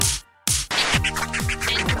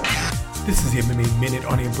This is the MMA Minute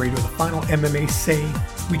on Amp Radio, the final MMA say.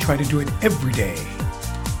 We try to do it every day.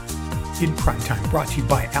 In prime time, brought to you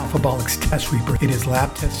by Alphabolics Test Reaper. It is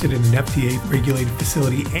lab tested in an FDA-regulated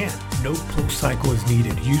facility and no pulse cycle is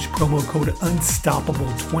needed. Use promo code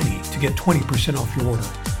UNSTOPPABLE20 to get 20% off your order.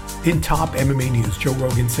 In top MMA news, Joe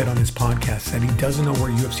Rogan said on his podcast that he doesn't know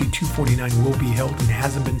where UFC 249 will be held and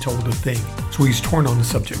hasn't been told a thing, so he's torn on the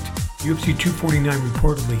subject. UFC 249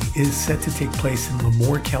 reportedly is set to take place in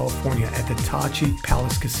Lemoore, California at the Tachi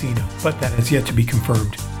Palace Casino, but that has yet to be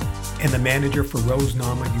confirmed. And the manager for Rose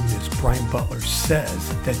Namajunas, Brian Butler, says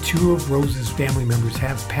that two of Rose's family members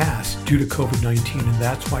have passed due to COVID-19, and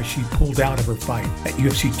that's why she pulled out of her fight at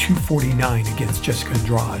UFC 249 against Jessica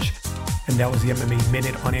Andrade. And that was the MMA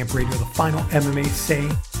Minute on Amp Radio, the final MMA say.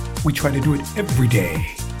 We try to do it every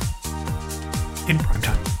day in prime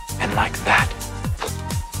time. And like that,